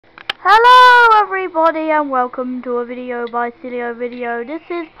Hello everybody and welcome to a video by Cilio Video. This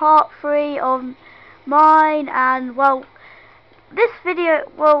is part 3 of mine, and well,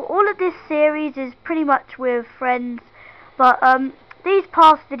 all of this series is pretty much with friends, but these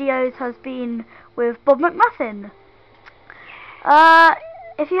past videos has been with Bobmcmuffin.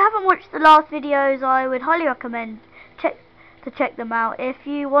 If you haven't watched the last videos, I would highly recommend check them out. If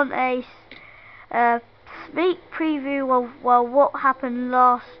you want a sneak preview of what happened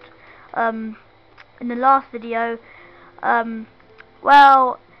in the last video,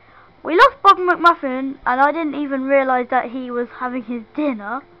 well, we lost Bobmcmuffin and I didn't even realise that he was having his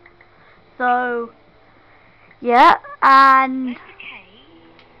dinner. So yeah, and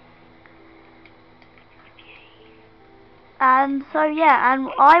so yeah, and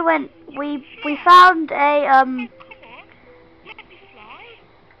we found a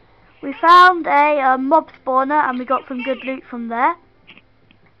mob spawner, and we got some good loot from there.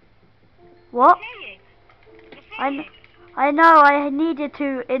 What? I know I needed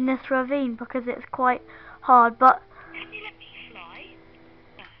to in this ravine because it's quite hard, but can you let me fly?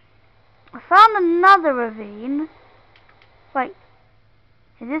 I found another ravine. Wait,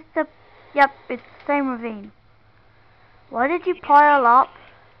 is this the... Yep, it's the same ravine. Why did you pile up?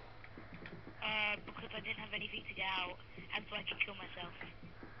 Because I didn't have anything to get out, and so I could kill myself.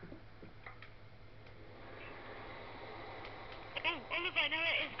 Oh, Oliver, I know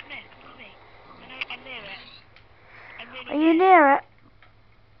where it is. Come here, come to me. I'm near it. I'm really Are you near it?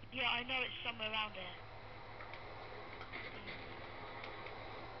 Yeah, I know it's somewhere around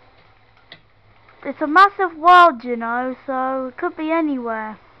here. It's a massive world, you know, so it could be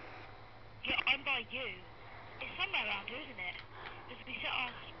anywhere. Yeah, I'm by you. It's somewhere around here, isn't it? Because we set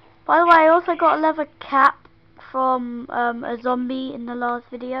our... By the way, I also got a leather cap from a zombie in the last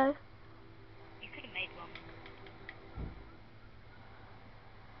video. You could have made one.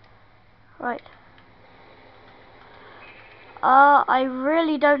 Right. I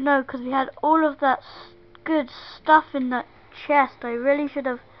really don't know, because we had all of that good stuff in that chest. I really should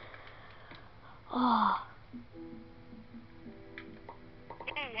have... Oh. Oh,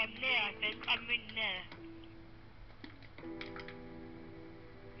 I'm near, I think. I'm really near.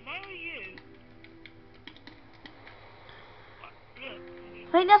 Where are you? Look. I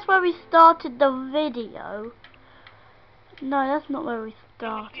think that's where we started the video. No, that's not where we It must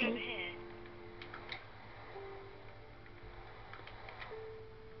started. be over here.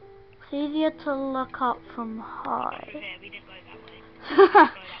 It's easier to look up from high. Over here, we didn't go that way. We didn't go that way.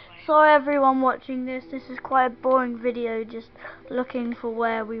 Sorry everyone watching this. This is quite a boring video, just looking for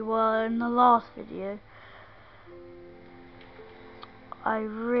where we were in the last video. I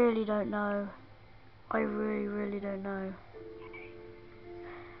really don't know. I really don't know.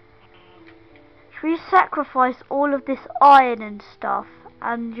 Should we sacrifice all of this iron and stuff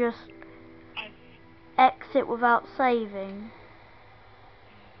and just exit without saving?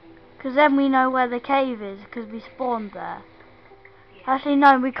 Because then we know where the cave is, because we spawned there. Actually,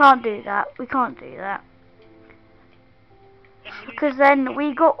 no, we can't do that. We can't do that. Because then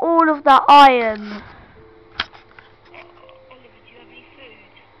we got all of that iron. Oliver, do you have any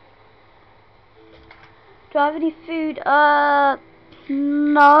food? Do I have any food?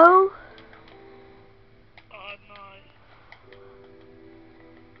 No. Oh, no.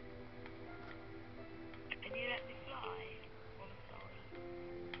 Can you let me fly? Oh, I'm sorry.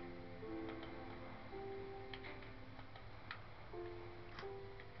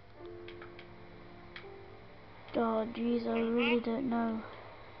 Oh, jeez, I really don't know.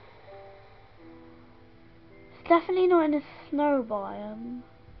 It's definitely not in a snow biome.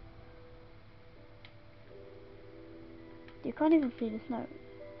 You can't even see the snow.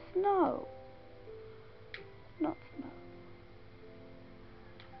 Snow. Not snow.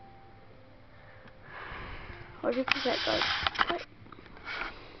 Oh, just a sec, guys. Wait.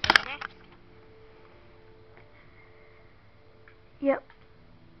 Yep.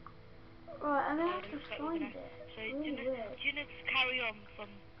 Right, I'm gonna have to find it. So, do you know to carry on from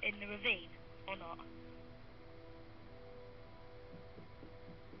in the ravine, or not?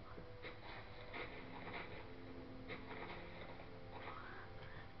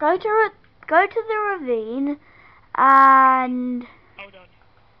 Go to the ravine and Hold on.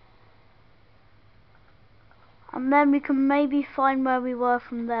 and then we can maybe find where we were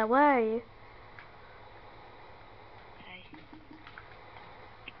from there. Where are you? Okay.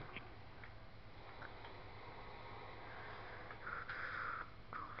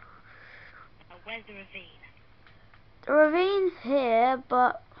 Now, where's the ravine? The ravine's here,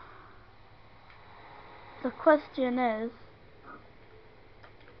 but the question is,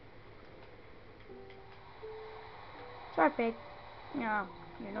 sorry, pig. No,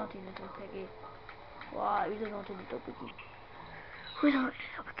 You naughty little piggy. Wow, who's a naughty little piggy? Who's a naughty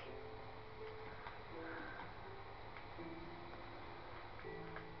little piggy?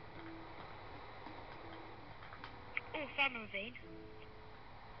 Oh, found the ravine.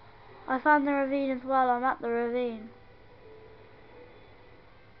 I found the ravine as well. I'm at the ravine.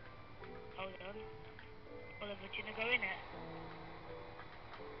 Hold on. Oliver, do you wanna go in it?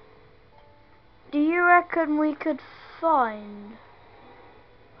 Do you reckon we could find...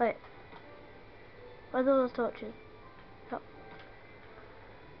 Wait. Where's all those torches? Oh.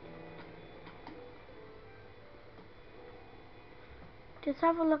 Just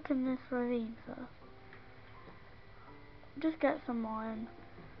have a look in this ravine first. Just get some iron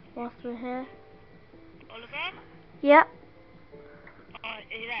whilst we're here. Oliver? Yep. Oh, are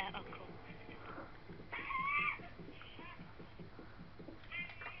you there? Oh, cool.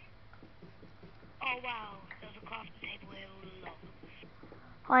 Oh, wow. There's a crafting table here all along.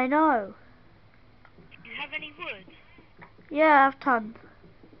 I know. Do you have any wood? Yeah, I have tons.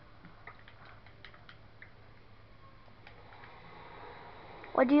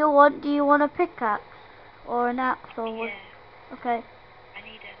 What do you want? Do you want a pickaxe? Or an axe or what? Yeah. Okay. I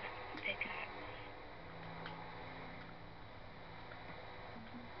need a pickaxe.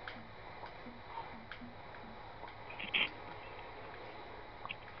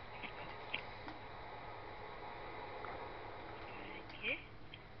 Thank you.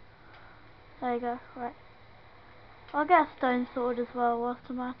 There you go. Right. I'll get a stone sword as well whilst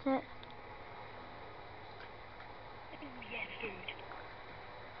I'm at it. Oh, yeah, food.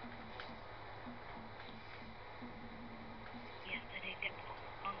 Yes, I did get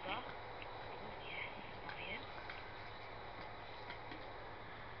hunger. Oh, yes,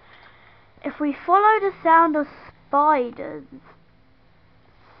 iron. If we follow the sound of spiders,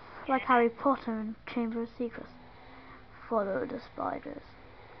 like Harry Potter in Chamber of Secrets, follow the spiders.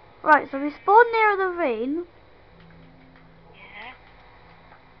 Right, so we spawned near the ravine. Yeah.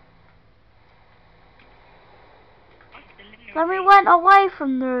 I'm still in the Then we ravine. went away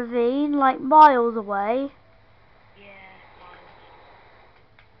from the ravine, like miles away. Yeah, miles.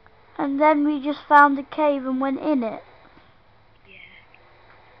 And then we just found a cave and went in it. Yeah.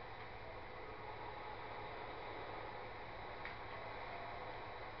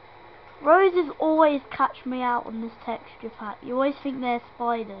 Roses always catch me out on this texture pack. You always think they're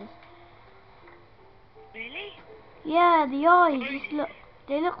spiders. Really? Yeah, the eyes. Roses. Just look.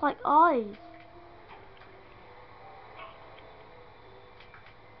 They look like eyes.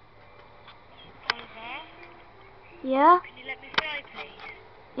 Oliver? Yeah? Can you let me fly, please?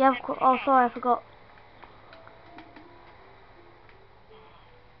 Yeah, Let me oh, fly. sorry, I forgot.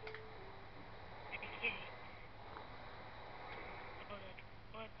 Thank you. Hold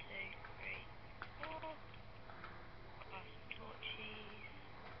on. 1, 2, 3, 4. Got some torches.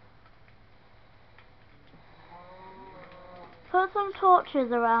 Put some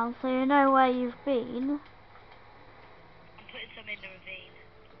torches around so you know where you've been. I'm putting some in the ravine.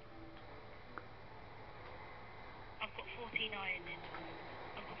 I've got 14 iron in.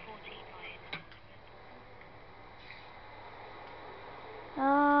 I've got 14 iron in this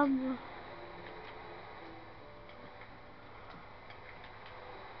Um,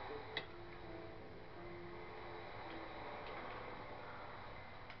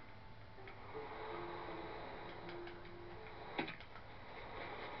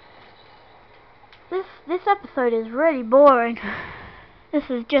 this episode is really boring. This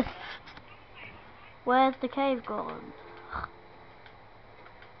is just, where's the cave gone?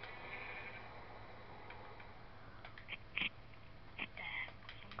 There.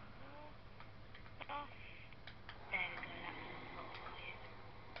 Some more stuff. There we go. That's a lot of iron.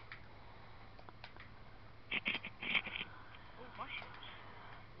 Oh, mushrooms.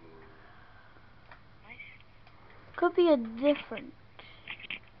 Nice. Could be a different.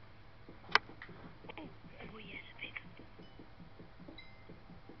 Oh yes, a pig.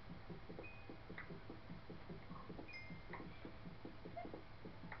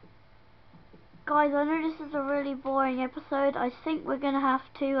 Guys, I know this is a really boring episode. I think we're gonna have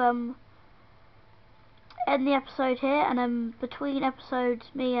to end the episode here, and between episodes,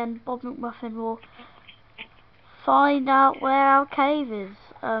 me and Bobmcmuffin will find out where our cave is.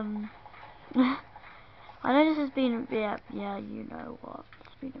 I know this has been, yeah, you know what,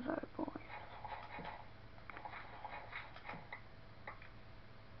 it's been a very boring.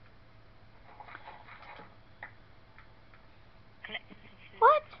 Collecting some food.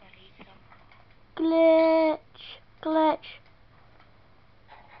 What? So I need some. Glitch.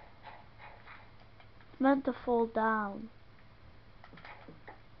 It's meant to fall down.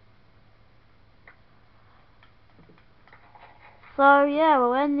 So yeah,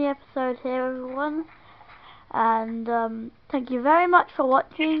 we'll end the episode here, everyone. And thank you very much for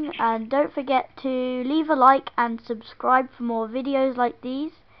watching, and don't forget to leave a like and subscribe for more videos like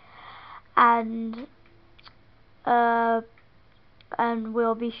these. And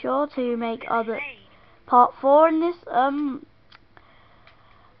we'll be sure to make other part 4 in this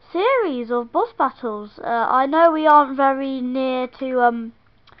series of boss battles. I know we aren't very near to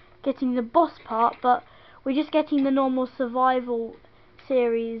getting the boss part, but we're just getting the normal survival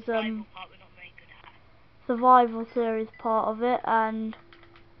series survival series part of it. And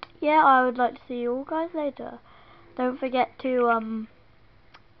yeah, I would like to see you all guys later. Don't forget to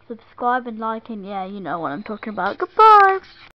subscribe and like, and yeah, you know what I'm talking about. Goodbye.